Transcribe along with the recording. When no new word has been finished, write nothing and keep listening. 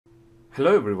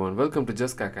Hello everyone, welcome to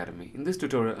Just Academy. In this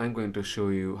tutorial, I'm going to show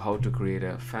you how to create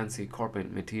a fancy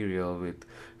CarPaint material with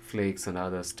flakes and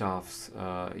other stuffs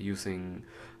using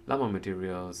Lama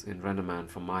materials in Renderman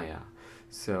for Maya.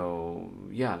 So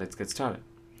yeah, let's get started.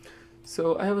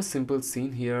 So I have a simple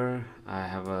scene here. I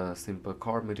have a simple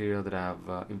car material that I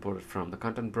have imported from the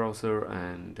content browser,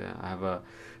 and I have a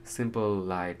simple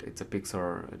light. It's a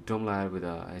pxr dome light with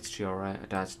a HDRI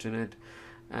attached in it,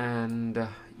 and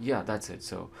yeah, that's it.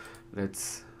 So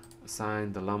let's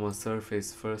assign the Lama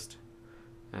surface first,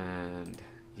 and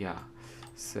yeah,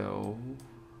 so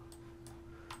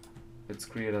let's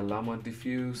create a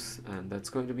LamaDiffuse, and that's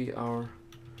going to be our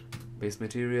base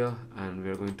material, and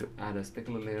we're going to add a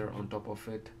specular layer on top of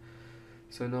it.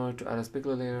 So in order to add a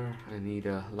specular layer, I need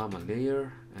a Lama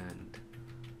layer and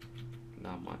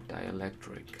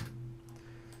LamaDilectric.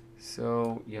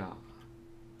 So yeah,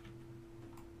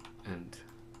 and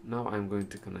now I'm going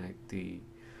to connect the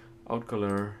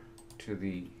outcolor to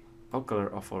the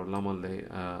outcolor of our Lama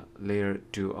layer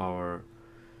to our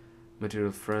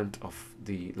material front of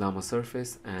the Lama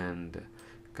surface, and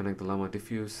connect the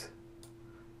LamaDiffuse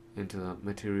into the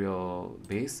material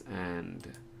base,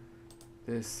 and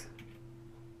this.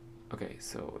 Okay,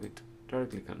 so it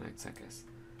directly connects, I guess.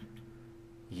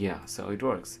 Yeah, so it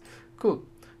works. Cool.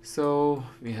 So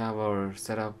we have our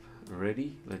setup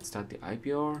ready. Let's start the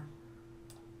IPR.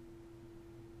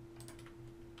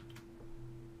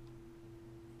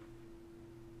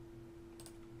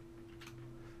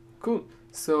 Cool.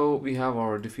 So we have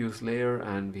our diffuse layer,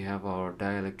 and we have our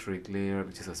dielectric layer,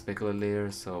 which is a specular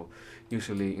layer. So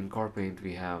usually in CarPaint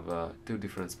we have two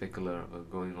different specular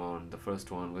going on. The first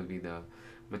one will be the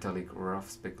metallic rough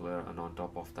specular, and on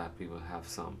top of that we will have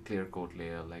some clear coat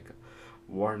layer, like a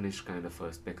varnish kind of a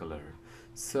specular.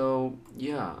 So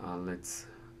yeah, let's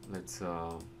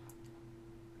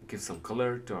give some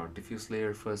color to our diffuse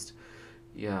layer first.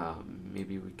 Yeah,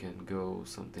 maybe we can go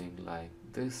something like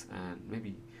this, and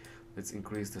maybe let's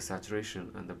increase the saturation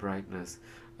and the brightness.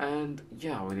 And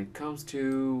yeah, when it comes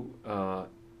to a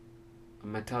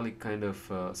metallic kind of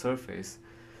surface,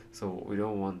 so we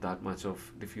don't want that much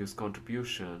of diffuse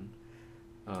contribution,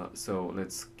 so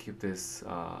let's keep this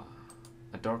a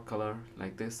dark color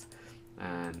like this.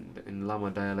 And in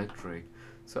LamaDilectric,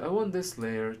 so I want this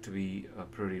layer to be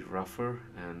pretty rougher,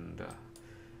 and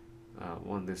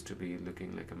want this to be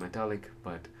looking like a metallic,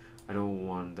 but I don't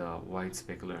want the white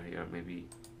specular here. Maybe,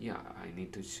 yeah, I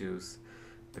need to choose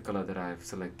the color that I've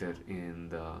selected in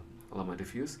the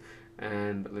LamaDiffuse,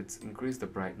 and let's increase the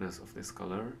brightness of this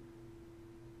color.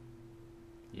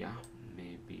 Yeah,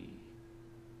 maybe,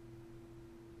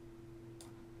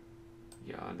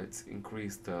 yeah, let's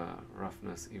increase the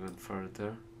roughness even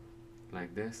further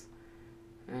like this,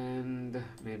 and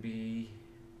maybe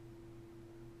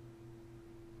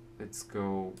let's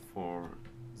go for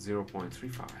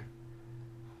 0.35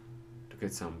 to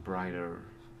get some brighter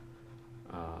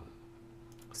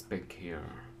spec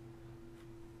here.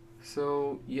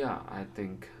 So yeah, I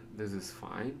think this is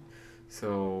fine.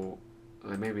 So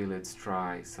maybe let's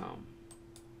try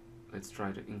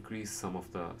to increase some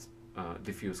of the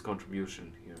diffuse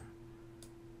contribution here,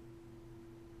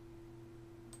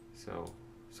 so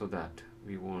that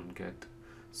we won't get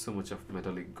so much of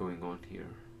metallic going on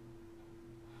here.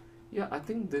 Yeah, I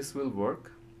think this will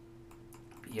work.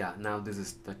 Yeah, now this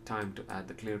is the time to add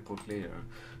the clear coat layer.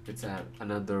 Let's add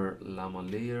another Lama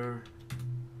layer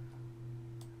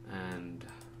and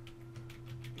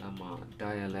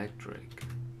LamaDilectric.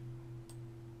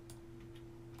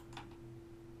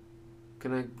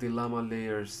 Connect the Lama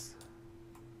layers,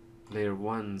 layer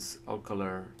 1's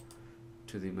outcolor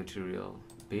to the material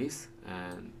base,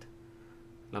 and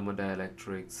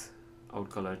LamaDielectric's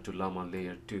outcolor to Lama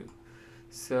layer 2.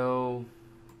 So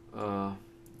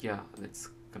yeah, let's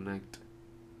connect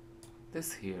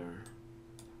this here.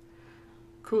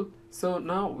 Cool. So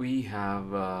now we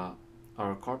have our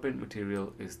CarPaint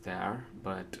material is there,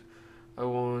 but I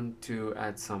want to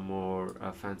add some more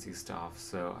fancy stuff.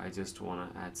 So I just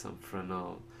want to add some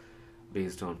Fresnel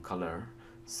based on color.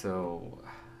 So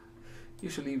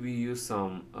usually we use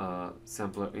some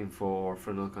sampler info or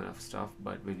Fresnel kind of stuff,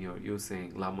 but when you're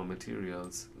using Lama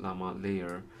materials, Lama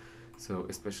layer, so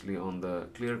especially on the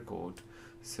clear coat,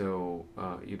 so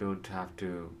you don't have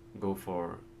to go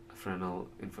for Fresnel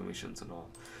informations and all.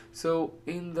 So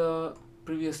in the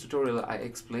previous tutorial I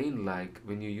explained, like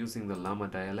when you're using the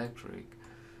LamaDilectric,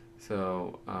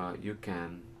 so you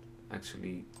can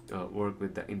actually work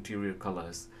with the interior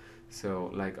colors, so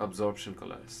like absorption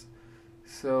colors.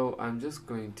 So I'm just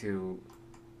going to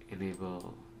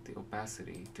enable the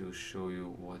opacity to show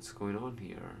you what's going on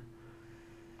here.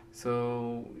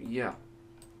 So yeah,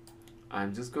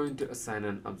 I'm just going to assign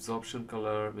an absorption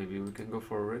color. Maybe we can go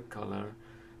for a red color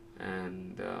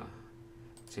and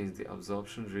change the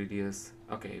absorption radius.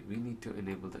 Okay, we need to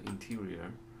enable the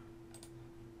interior.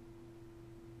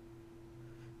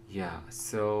 Yeah,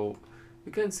 so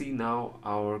you can see now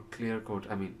our clear coat,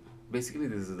 basically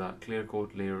this is the clear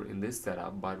coat layer in this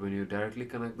setup, but when you directly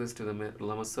connect this to the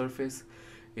Lama surface,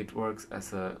 it works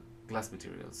as a glass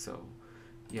material. So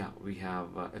yeah, we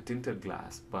have a tinted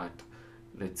glass, but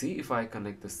let's see if I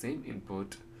connect the same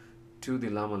input to the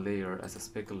Lama layer as a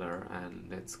specular, and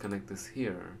let's connect this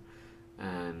here.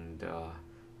 And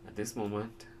at this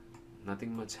moment,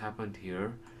 nothing much happened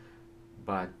here,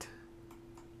 but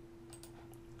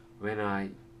when I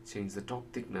change the top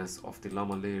thickness of the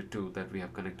Lama layer 2 that we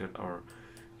have connected our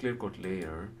clear coat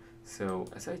layer, so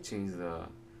as I change the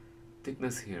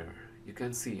thickness here, you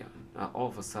can see all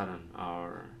of a sudden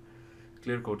our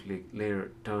clear coat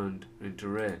layer turned into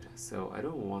red. So I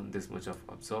don't want this much of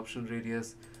absorption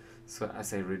radius. So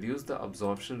as I reduce the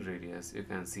absorption radius, you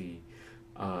can see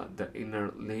the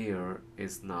inner layer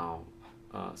is now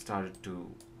started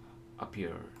to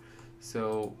appear.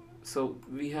 So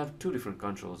we have two different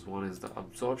controls. One is the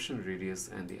absorption radius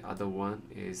and the other one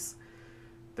is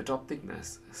the top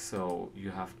thickness. So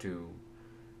you have to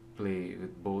play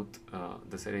with both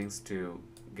the settings to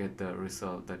get the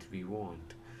result that we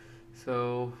want.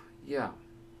 So yeah,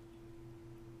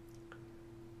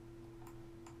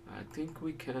 I think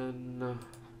we can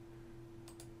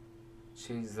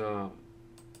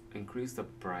increase the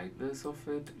brightness of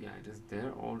it. Yeah, it is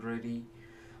there already.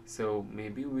 So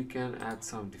maybe we can add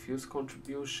some diffuse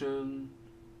contribution.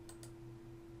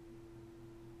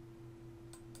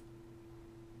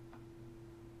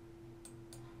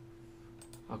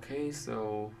 Okay,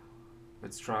 so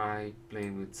let's try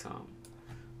playing with some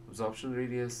absorption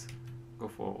radius. Go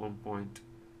for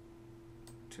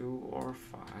 1.2 or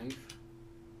 5.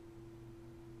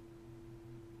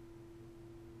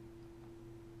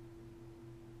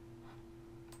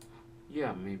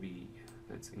 Yeah, maybe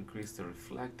let's increase the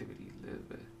reflectivity a little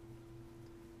bit.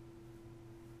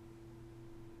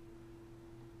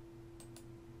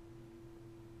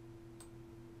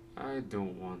 I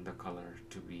don't want the color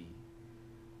to be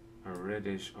a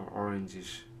reddish or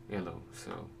orangish yellow,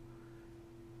 so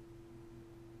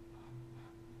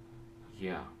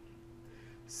yeah.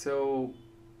 So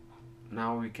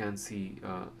now we can see,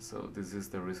 so this is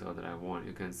the result that I want.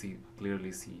 You can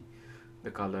clearly see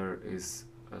the color is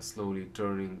slowly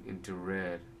turning into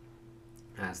red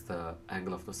as the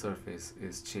angle of the surface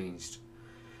is changed.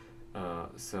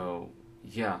 So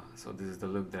yeah, so this is the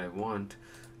look that I want.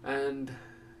 And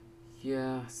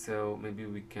yeah, so maybe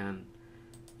we can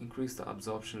increase the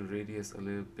absorption radius a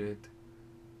little bit.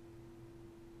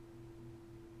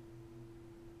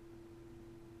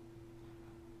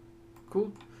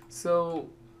 Cool. So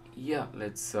yeah,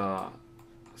 let's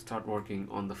start working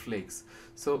on the flakes.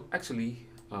 So actually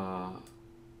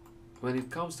when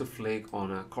it comes to flake on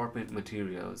a CarPaint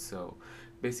material, so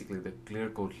basically the clear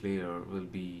coat layer will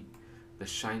be the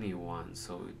shiny one,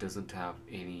 so it doesn't have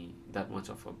that much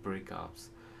of a breakups.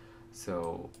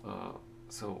 So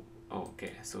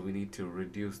okay, so we need to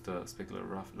reduce the specular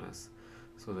roughness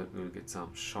so that we'll get some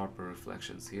sharper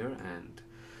reflections here. And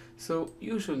so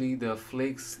usually the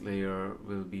flakes layer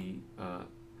will be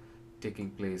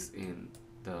taking place in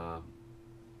the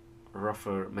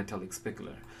rougher metallic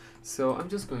specular. So I'm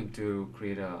just going to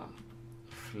create a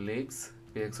flakes,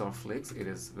 pxrFlakes. It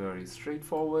is very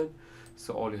straightforward.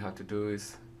 So all you have to do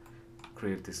is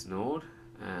create this node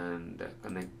and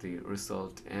connect the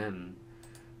result n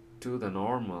to the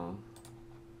normal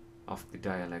of the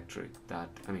dielectric, that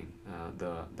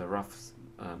the rough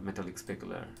metallic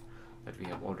specular that we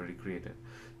have already created.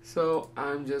 So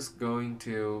I'm just going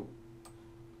to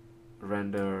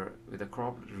render with a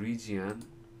cropped region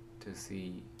to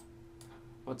see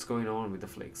what's going on with the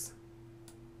flakes.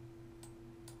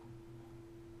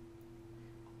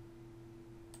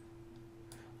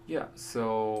 Yeah,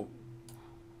 so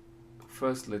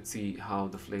first let's see how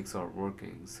the flakes are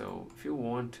working. So if you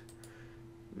want,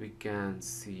 we can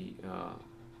see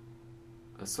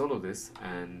solo this.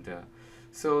 And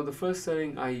so the first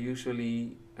setting I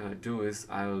usually do is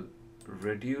I'll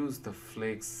reduce the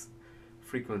flakes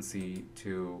frequency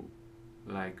to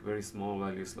like very small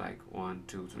values, like 1,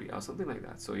 2, 3 or something like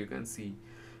that. So you can see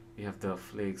we have the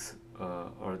flakes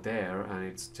are there and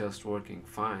it's just working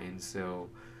fine. So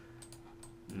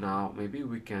now maybe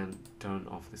we can turn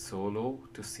off the solo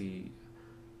to see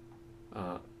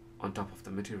on top of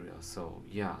the material. So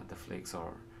yeah, the flakes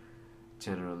are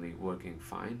generally working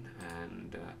fine.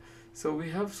 And so we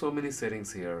have so many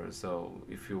settings here, so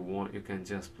if you want you can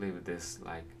just play with this,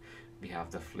 like we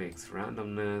have the flakes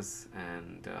randomness,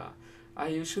 and I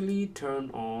usually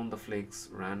turn on the flakes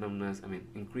randomness, I mean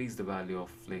increase the value of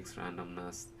flakes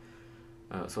randomness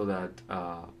so that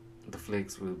the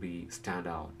flakes will be stand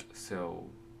out, so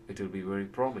it will be very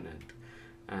prominent.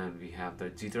 And we have the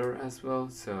jitter as well,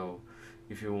 so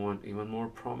if you want even more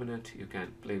prominent, you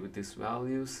can play with these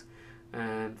values.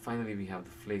 And finally we have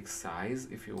the flake size.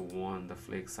 If you want the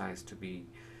flake size to be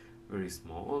very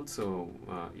small, so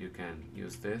you can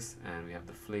use this. And we have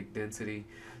the flake density,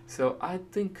 so I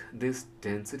think this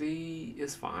density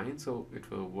is fine, so it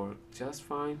will work just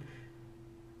fine.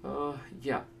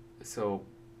 Yeah, so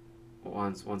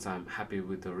once I'm happy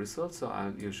with the results, so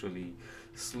I'll usually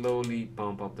slowly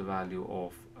bump up the value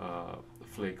of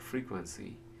flake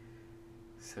frequency.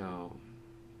 So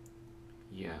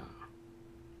yeah,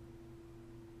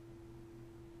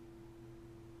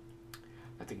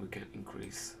 I think we can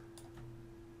increase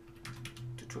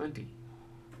to 20.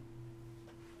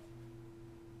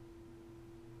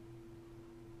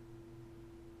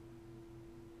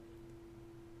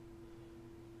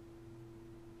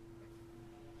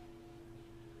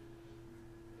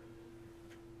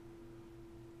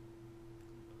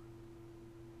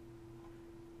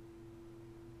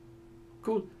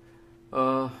 Cool.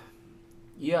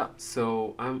 Yeah,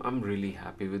 so I'm really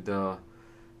happy with the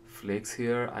flakes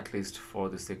here, at least for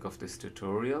the sake of this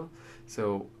tutorial.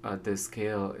 So at this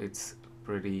scale it's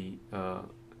pretty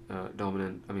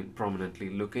dominant, I mean prominently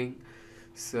looking.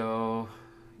 So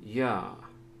yeah,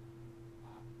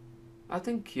 I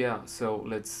think, yeah, so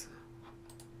let's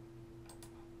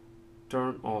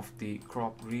turn off the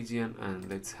crop region and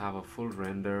let's have a full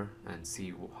render and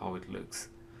see how it looks.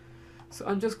 So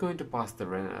I'm just going to pause the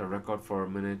record for a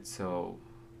minute, so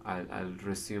I'll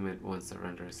resume it once the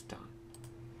render is done.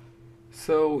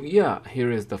 So yeah, here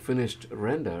is the finished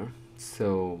render.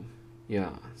 So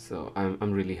yeah, so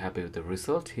I'm really happy with the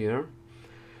result here.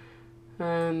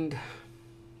 And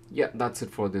yeah, that's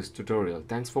it for this tutorial.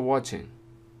 Thanks for watching.